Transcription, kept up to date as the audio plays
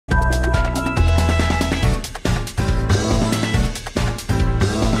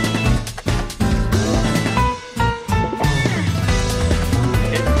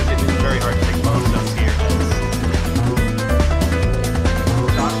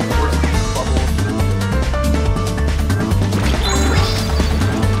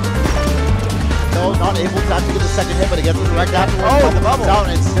tries to get the second hit, but it gets direct afterwards. Oh, the bubble. Down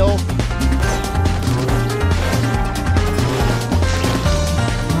and still.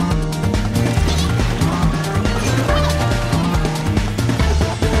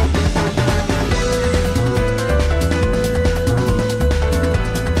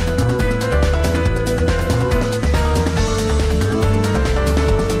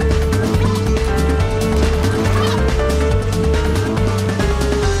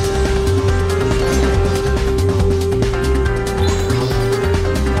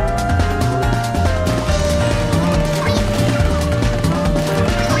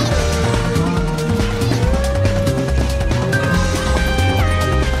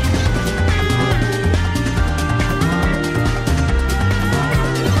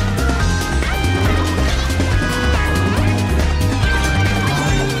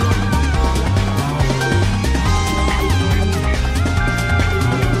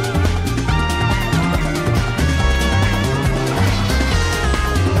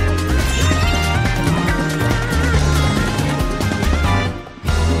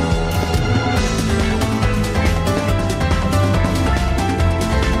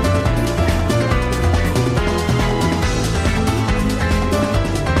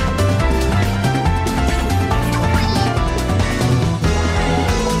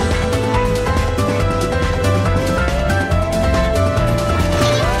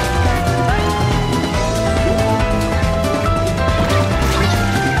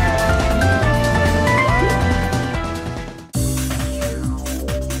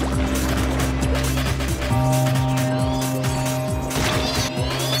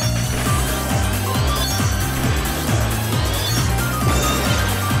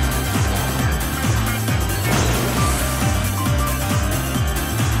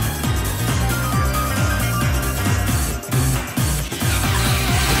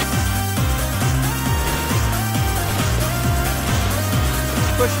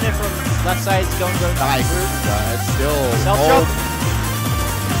 Pushing it from left side, it's going good. Nice. It's still. Self-jump.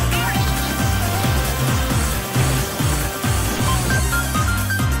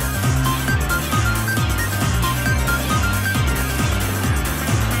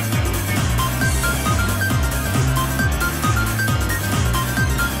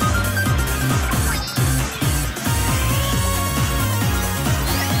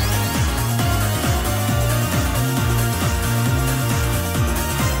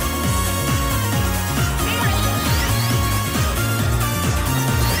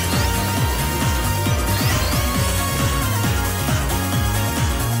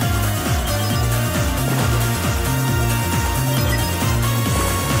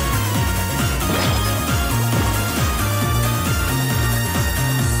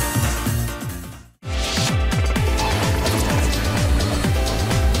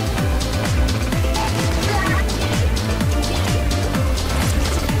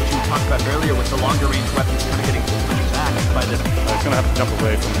 Earlier with the longer range weapons kind of getting pushed back by this. It's going to have to jump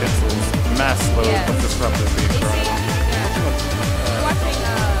away from Hitzel's mass load of Disruptor being thrown.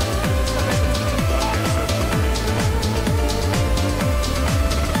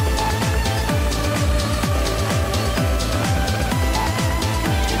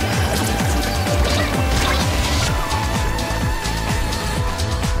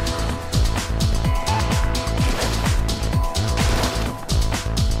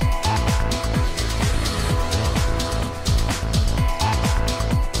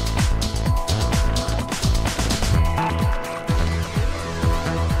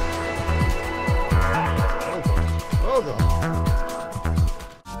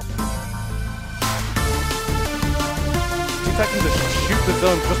 Attacking to shoot the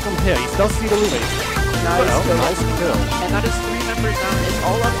zone just from here. He still see the Lumina. Nice kill. And that is 3 members down. It's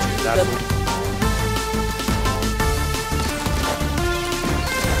all up to them.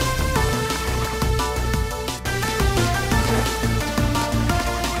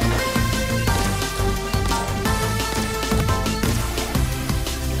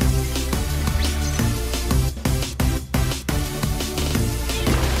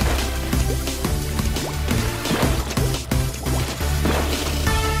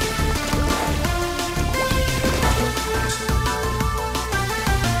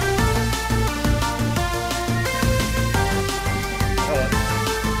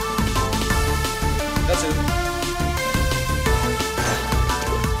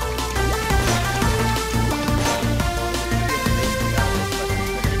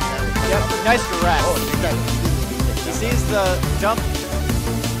 Nice direct. He sees the jump.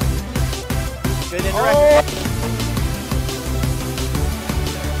 Good indirect.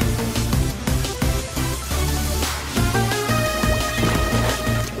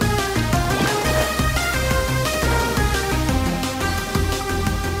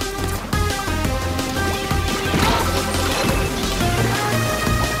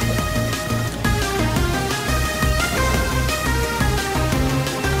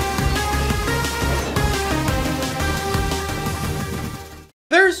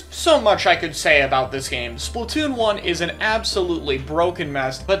 much I could say about this game. Splatoon 1 is an absolutely broken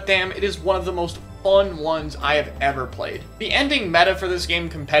mess, but damn, it is one of the most fun ones I have ever played. The ending meta for this game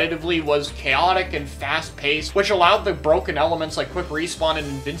competitively was chaotic and fast-paced, which allowed the broken elements like quick respawn and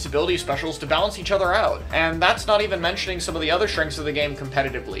invincibility specials to balance each other out. And that's not even mentioning some of the other strengths of the game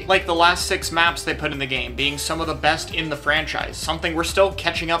competitively, like the last 6 maps they put in the game being some of the best in the franchise, something we're still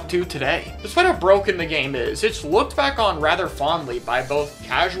catching up to today. Despite how broken the game is, it's looked back on rather fondly by both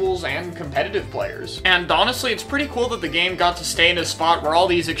casuals and competitive players. And honestly, it's pretty cool that the game got to stay in a spot where all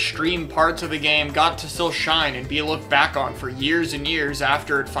these extreme parts of the game got to still shine and be looked back on for years and years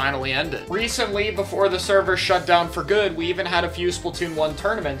after it finally ended. Recently, before the server shut down for good, we even had a few Splatoon 1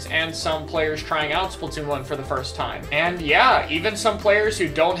 tournaments and some players trying out Splatoon 1 for the first time. And yeah, even some players who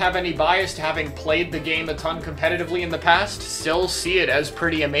don't have any bias to having played the game a ton competitively in the past still see it as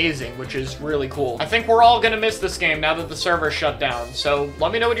pretty amazing, which is really cool. I think we're all gonna miss this game now that the server shut down, so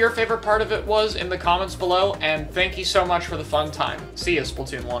let me know what your favorite part of it was in the comments below, and thank you so much for the fun time. See ya,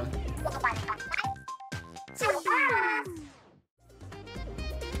 Splatoon 1.